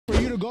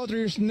to go through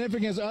your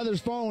significant other's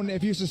phone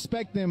if you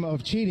suspect them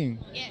of cheating.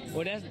 Yes.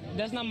 Well,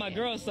 that's not my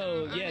girl,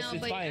 so yes,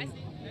 it's fine.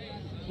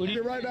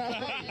 You're right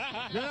now.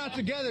 You're not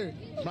together.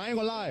 But I ain't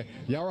gonna lie.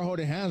 Y'all are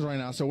holding hands right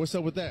now, so what's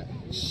up with that?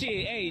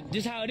 Shit, hey,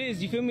 just how it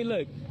is. You feel me?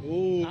 Look,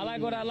 ooh. I like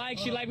what I like.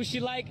 She like what she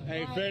like.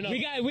 Hey, fair enough.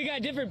 We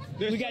got different paths.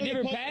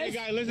 Hey,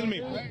 guys, listen to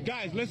me.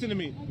 Guys, listen to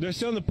me. They're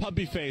still in the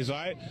puppy phase, all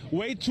right?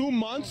 Wait 2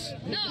 months.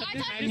 No, I told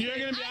him. And you're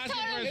gonna be asking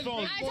for his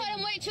phone. I told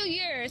him wait 2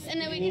 years, and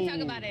then we can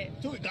talk about it.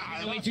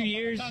 Wait 2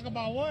 years. Talk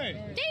about what?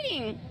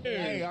 Dating.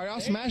 Hey, are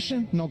y'all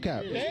smashing? No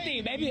cap.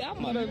 Dating, baby.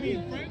 I'm gonna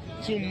be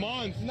 2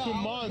 months. 2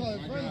 months.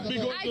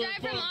 I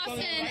drive from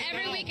Austin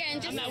every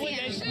weekend just to see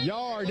him.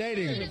 Y'all are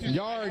dating.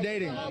 Y'all are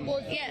dating.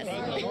 Yes.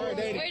 We're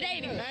dating. We're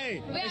dating.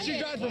 Hey, if she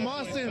drives from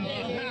Austin,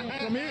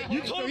 from here,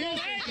 you told me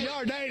y'all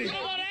are dating.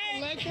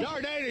 Y'all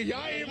are dating.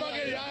 Y'all ain't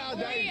fucking. Y'all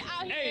dating.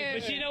 Hey,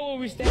 but you know where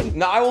we stand.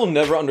 Now, I will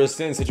never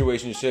understand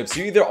situationships.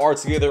 You either are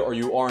together or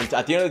you aren't.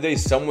 At the end of the day,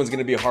 someone's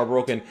gonna be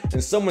heartbroken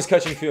and someone's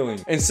catching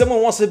feelings. And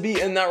someone wants to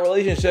be in that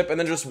relationship and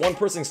then just one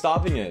person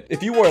stopping it.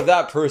 If you are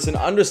that person,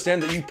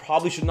 understand that you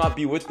probably should not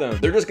be with them.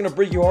 They're just gonna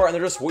break your heart and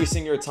they're just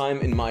wasting your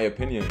time, in my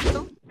opinion.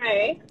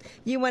 Hey.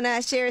 You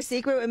wanna share a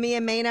secret with me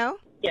and Mano?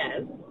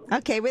 Yes.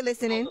 Okay, we're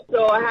listening.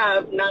 So I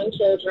have 9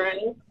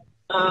 children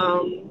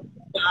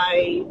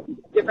by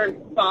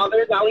different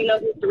fathers. I only know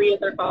who 3 of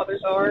their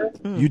fathers are.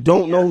 You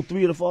don't know who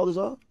 3 of the fathers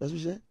are? That's what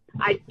you said?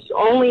 I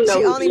only know.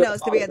 She only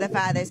knows 3 of the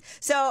fathers.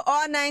 So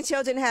all 9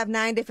 children have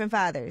 9 different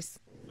fathers.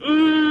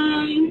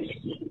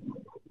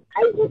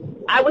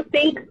 I would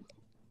think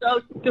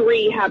those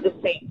 3 have the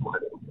same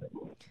one.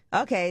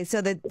 Okay,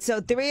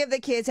 so 3 of the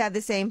kids have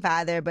the same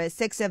father, but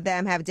 6 of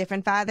them have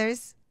different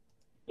fathers?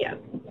 Yes.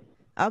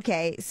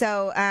 Okay,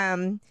 so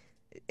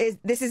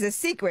this is a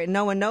secret.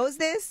 No one knows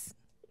this?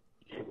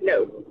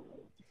 No.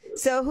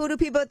 So who do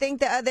people think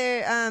the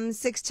other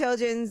 6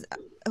 children's,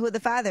 who the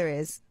father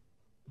is?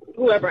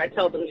 Whoever I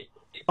tell them.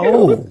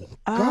 Oh,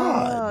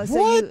 God. So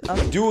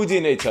what? Do a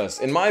DNA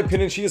test. In my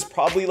opinion, she is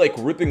probably like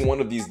ripping one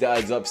of these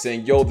dads up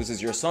saying, yo, this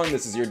is your son,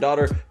 this is your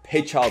daughter,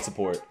 pay child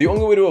support. The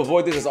only way to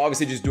avoid this is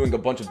obviously just doing a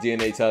bunch of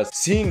DNA tests,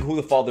 seeing who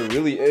the father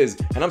really is.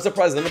 And I'm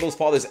surprised none of those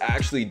fathers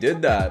actually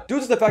did that, due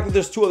to the fact that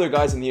there's 2 other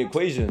guys in the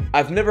equation.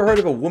 I've never heard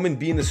of a woman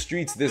be in the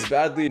streets this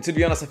badly. To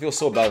be honest, I feel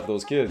so bad for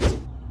those kids.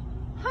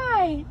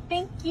 Hi,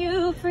 thank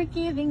you for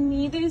giving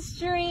me this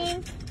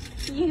drink.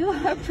 You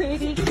are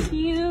pretty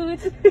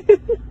cute.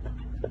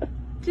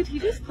 Did he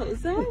just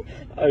close that?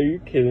 Are you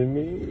kidding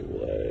me?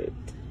 What?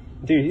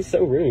 Dude, he's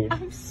so rude.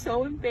 I'm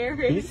so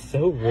embarrassed. He's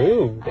so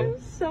rude. I'm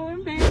so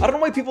embarrassed. I don't know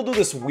why people do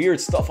this weird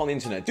stuff on the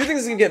internet. Do you think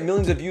this is gonna get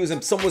millions of views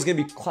and someone's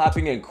gonna be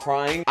clapping and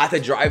crying at the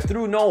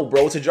drive-thru? No,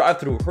 bro, it's a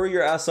drive-thru. Hurry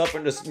your ass up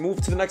and just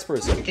move to the next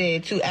person.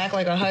 To act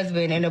like a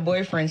husband in a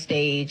boyfriend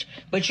stage,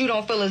 but you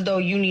don't feel as though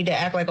you need to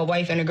act like a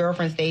wife in a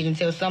girlfriend stage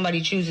until somebody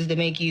chooses to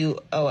make you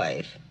a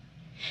wife.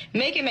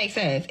 Make it make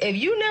sense. If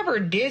you never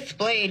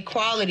displayed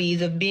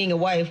qualities of being a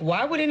wife,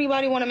 why would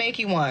anybody want to make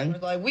you one?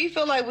 Like, we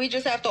feel like we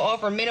just have to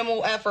offer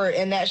minimal effort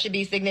and that should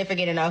be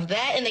significant enough.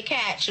 That and the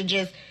cat should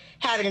just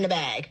have it in the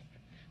bag.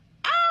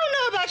 I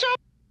don't know about y'all,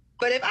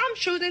 but if I'm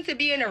choosing to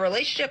be in a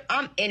relationship,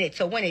 I'm in it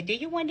to win it. Do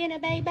you want dinner,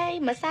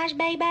 baby? Massage,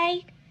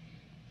 baby?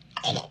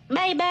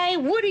 Baby,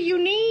 what do you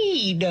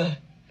need?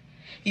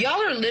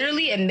 Y'all are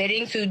literally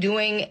admitting to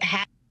doing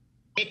half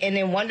and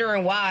then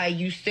wondering why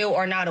you still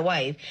are not a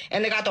wife.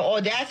 And they got the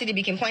audacity to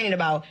be complaining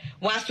about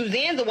why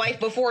Suzanne's a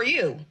wife before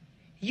you.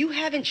 You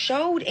haven't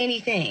showed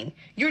anything.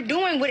 You're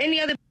doing what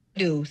any other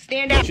do.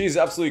 Stand out. She's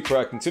absolutely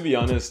correct, and to be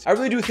honest, I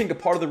really do think a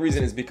part of the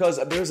reason is because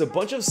there's a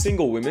bunch of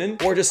single women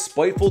who are just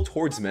spiteful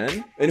towards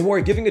men and who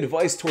are giving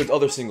advice towards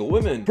other single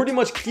women, pretty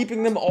much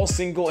keeping them all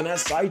single and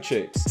as side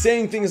chicks,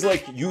 saying things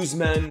like use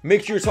men,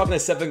 make sure you're talking to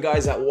 7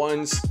 guys at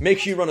once, make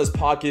sure you run his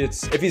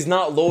pockets, if he's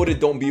not loaded,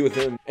 don't be with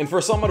him. And for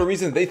some other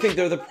reason, they think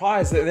they're the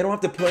prize, that they don't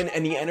have to put in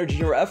any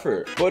energy or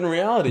effort. But in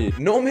reality,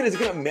 no man is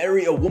gonna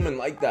marry a woman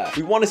like that.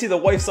 We want to see the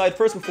wife side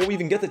first before we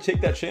even get to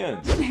take that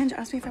chance. Andrew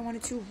asked me if I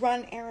wanted to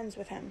run errands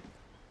with him.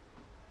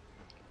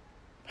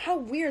 How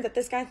weird that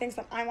this guy thinks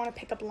that I want to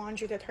pick up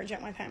laundry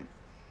detergent with him.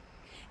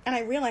 And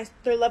I realized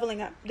they're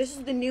leveling up. This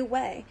is the new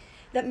way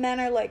that men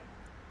are like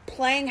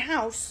playing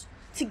house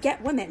to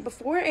get women.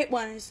 Before it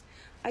was,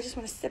 I just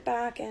want to sit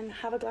back and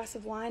have a glass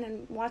of wine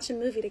and watch a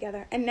movie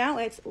together. And now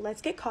it's,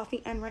 let's get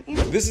coffee and run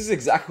errands. This is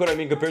exactly what I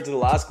mean compared to the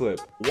last clip.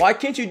 Why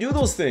can't you do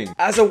those things?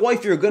 As a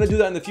wife, you're gonna do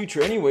that in the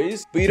future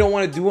anyways, but you don't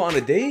want to do it on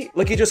a date?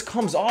 Like, it just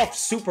comes off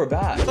super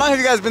bad. How long have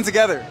you guys been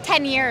together?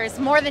 10 years,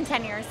 more than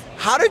 10 years.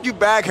 How did you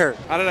bag her?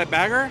 How did I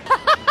bag her?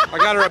 I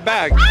got her a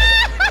bag. What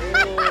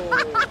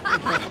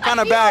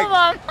kind of bag?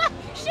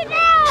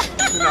 Chanel!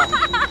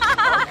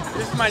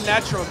 This is my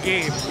natural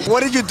game.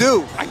 What did you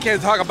do? I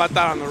can't talk about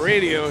that on the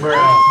radio.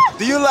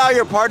 Do you allow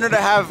your partner to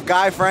have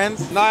guy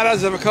friends? Not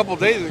as of a couple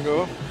days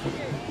ago.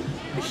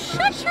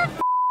 Shut your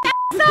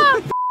ass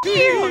up!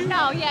 You!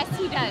 No, yes,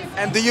 he does.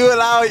 And do you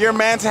allow your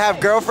man to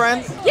have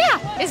girlfriends? Yeah,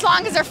 as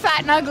long as they're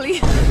fat and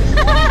ugly.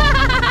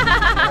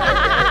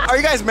 Are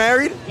you guys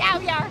married? Yeah,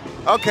 we are.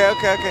 Okay.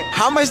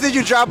 How much did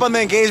you drop on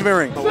the engagement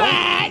ring?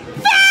 Fat!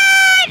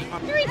 Fat!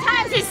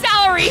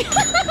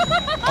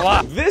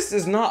 This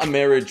is not a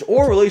marriage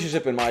or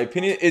relationship in my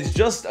opinion, it's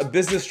just a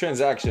business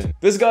transaction.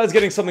 This guy's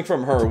getting something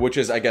from her, which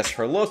is I guess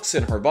her looks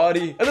and her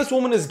body, and this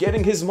woman is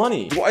getting his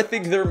money. Do I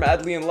think they're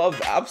madly in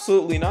love?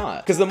 Absolutely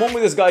not. Because the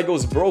moment this guy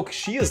goes broke,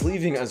 she is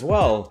leaving as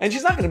well. And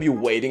she's not gonna be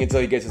waiting until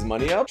he gets his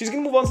money up. She's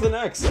gonna move on to the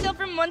next. Still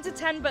from 1 to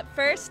 10, but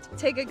first,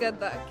 take a good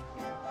look.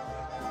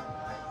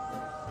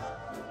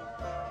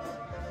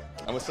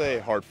 I'm gonna say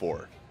hard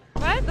 4.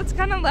 What? That's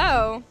kind of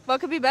low.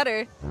 What could be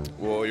better?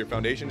 Well, your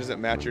foundation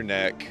doesn't match your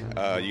neck.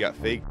 You got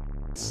fake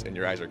and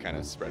your eyes are kind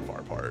of spread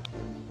far apart.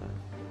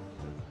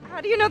 How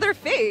do you know they're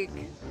fake?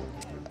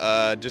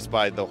 Just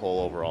by the whole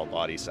overall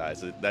body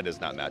size, that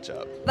does not match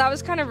up. That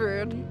was kind of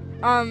rude.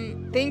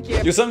 Thank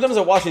you. Dude, sometimes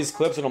I watch these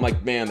clips and I'm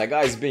like, man, that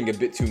guy's being a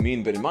bit too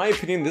mean, but in my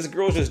opinion, this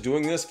girl's just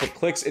doing this for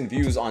clicks and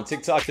views on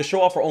TikTok to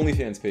show off her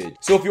OnlyFans page.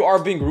 So if you are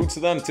being rude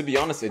to them, to be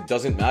honest, it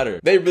doesn't matter.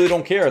 They really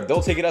don't care.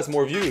 They'll take it as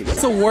more views.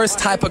 What's the worst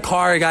type of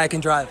car a guy can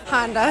drive?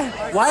 Honda.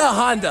 Why a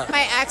Honda?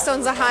 My ex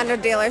owns a Honda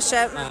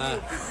dealership.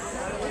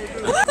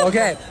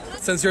 Okay,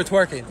 since you're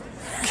twerking,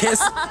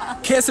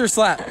 kiss or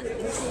slap?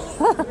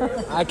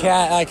 I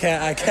can't.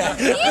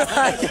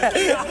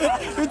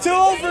 You're too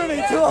old for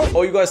me, too old.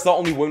 Oh, you guys thought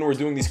only women were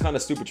doing these kind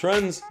of stupid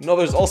trends? No,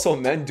 there's also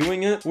men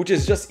doing it, which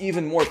is just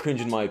even more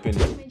cringe in my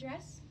opinion. My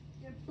dress,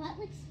 your butt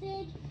looks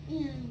big,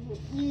 and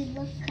you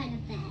look kind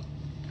of bad.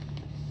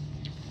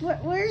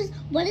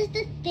 What is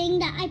the thing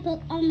that I put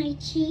on my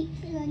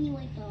cheeks and then you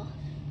wipe off?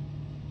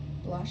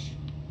 Blush.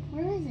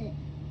 Where is it?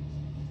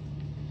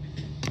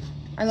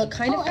 I look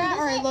kind of fat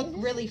or I look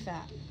really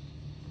fat?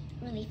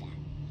 Really fat.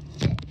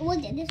 Was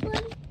it this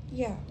one?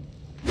 Yeah.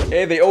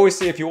 Hey, they always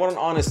say if you want an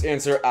honest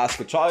answer, ask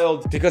a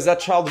child, because that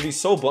child will be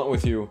so blunt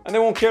with you, and they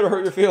won't care to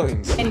hurt your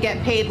feelings. And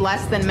get paid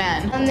less than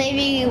men.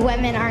 Maybe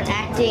women aren't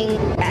acting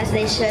as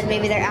they should.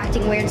 Maybe they're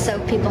acting weird, so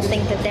people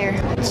think that they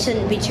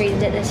shouldn't be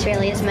treated as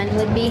fairly as men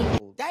would be.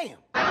 Damn.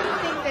 Why do you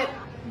think that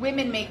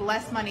women make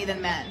less money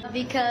than men?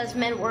 Because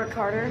men work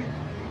harder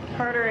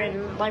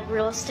in like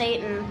real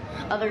estate and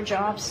other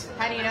jobs.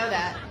 How do you know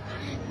that?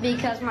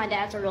 Because my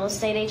dad's a real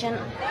estate agent.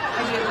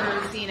 Have you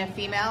ever seen a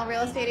female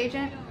real estate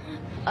agent?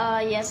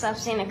 Yes, I've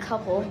seen a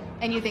couple.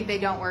 And you think they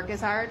don't work as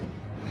hard?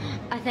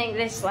 I think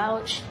they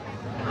slouch.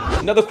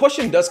 Now the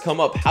question does come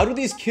up, how do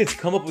these kids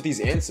come up with these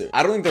answers?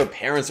 I don't think their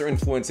parents are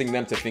influencing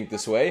them to think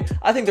this way.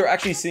 I think they're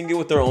actually seeing it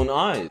with their own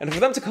eyes. And for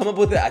them to come up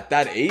with it at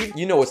that age,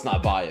 you know it's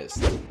not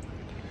biased.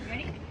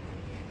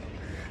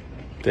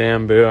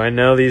 Damn, boo, I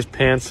know these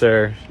pants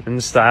are in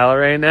style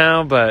right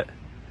now, but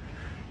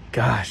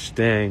gosh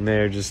dang,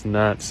 they're just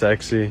not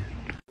sexy.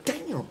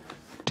 Damn.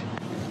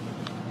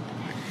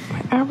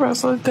 My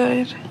eyebrows look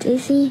good.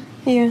 Daisy?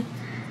 Yeah.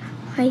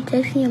 Are you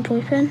texting your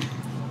boyfriend?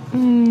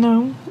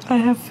 No, I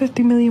have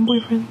 50 million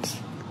boyfriends.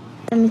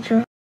 Let me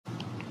try.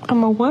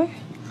 I'm a what?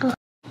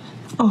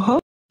 A hoe?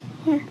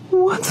 Yeah.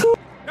 What's up?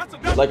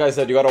 Like I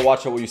said, you gotta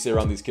watch out what you say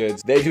around these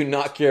kids. They do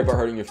not care about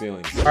hurting your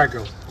feelings. Alright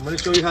girl, I'm gonna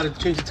show you how to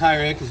change the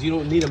tire in because you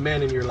don't need a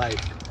man in your life.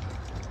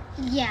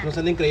 Yeah. No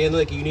están creyendo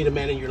de que you need a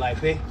man in your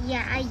life, eh?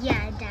 Yeah,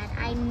 Dad.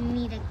 I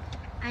need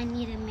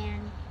a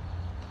man.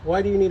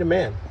 Why do you need a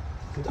man?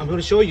 I'm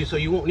gonna show you so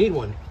you won't need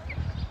one.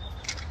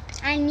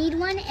 I need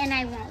one and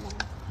I want one.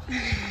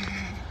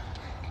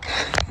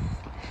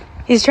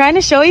 He's trying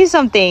to show you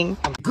something.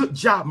 Good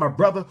job, my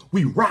brother.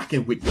 We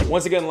rocking with you.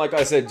 Once again, like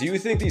I said, do you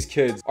think these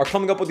kids are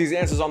coming up with these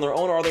answers on their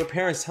own, or are their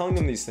parents telling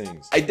them these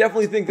things? I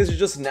definitely think this is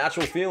just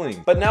natural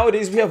feeling. But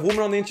nowadays, we have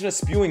women on the internet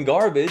spewing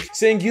garbage,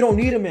 saying you don't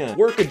need a man,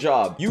 work a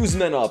job, use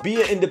men up, be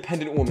an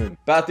independent woman.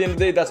 But at the end of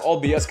the day, that's all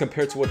BS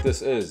compared to what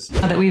this is.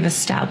 Now that we've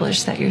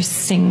established that you're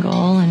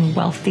single and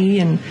wealthy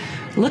and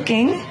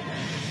looking,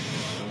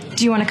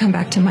 do you want to come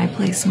back to my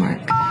place,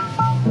 Mark?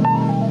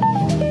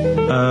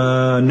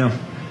 No.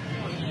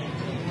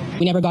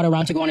 We never got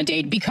around to go on a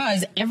date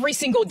because every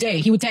single day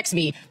he would text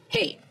me,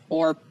 hey,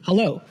 or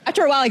hello.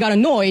 After a while, I got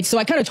annoyed, so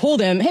I kind of told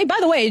him, hey, by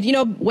the way, you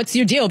know, what's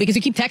your deal? Because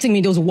you keep texting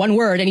me those one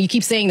word and you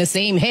keep saying the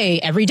same hey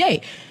every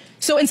day.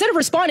 So instead of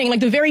responding, like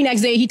the very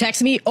next day, he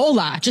texted me,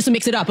 hola, just to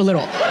mix it up a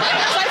little. So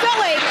I felt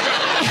like...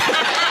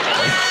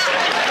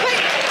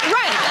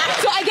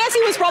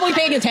 he was probably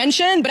paying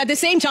attention, but at the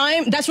same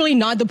time, that's really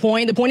not the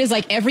point. The point is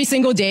like every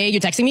single day you're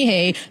texting me,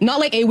 hey, not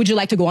like, hey, would you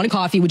like to go on a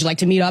coffee? Would you like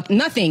to meet up?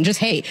 Nothing, just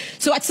hey.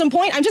 So at some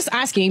point, I'm just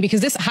asking because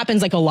this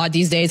happens like a lot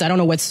these days. I don't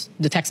know what's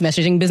the text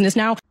messaging business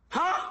now.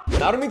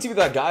 Now, I don't mean to be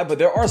that guy, but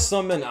there are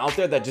some men out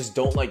there that just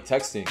don't like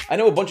texting. I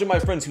know a bunch of my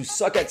friends who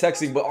suck at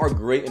texting but are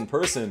great in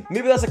person.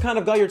 Maybe that's the kind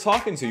of guy you're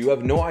talking to. You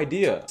have no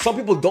idea. Some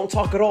people don't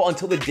talk at all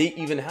until the date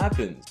even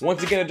happens.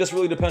 Once again, it just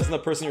really depends on the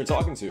person you're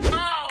talking to.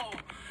 Oh,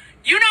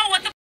 you know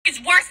what the is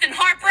worse than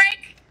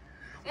heartbreak?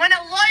 When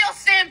a loyal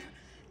simp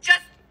just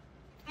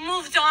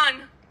moved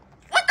on.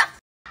 What the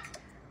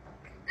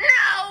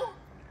No!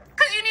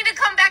 Because you need to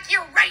come back here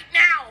right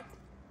now.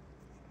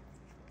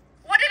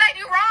 What did I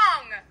do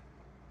wrong?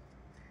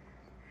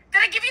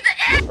 Did I give you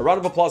the A round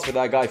of applause for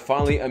that guy.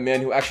 Finally, a man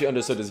who actually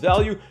understood his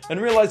value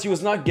and realized he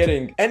was not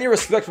getting any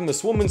respect from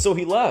this woman, so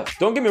he left.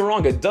 Don't get me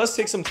wrong, it does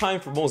take some time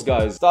for most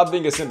guys. Stop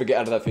being a simp and get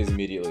out of that phase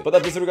immediately. But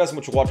that's it, guys. So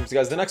much for watching. See you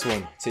guys in the next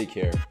one. Take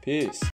care. Peace.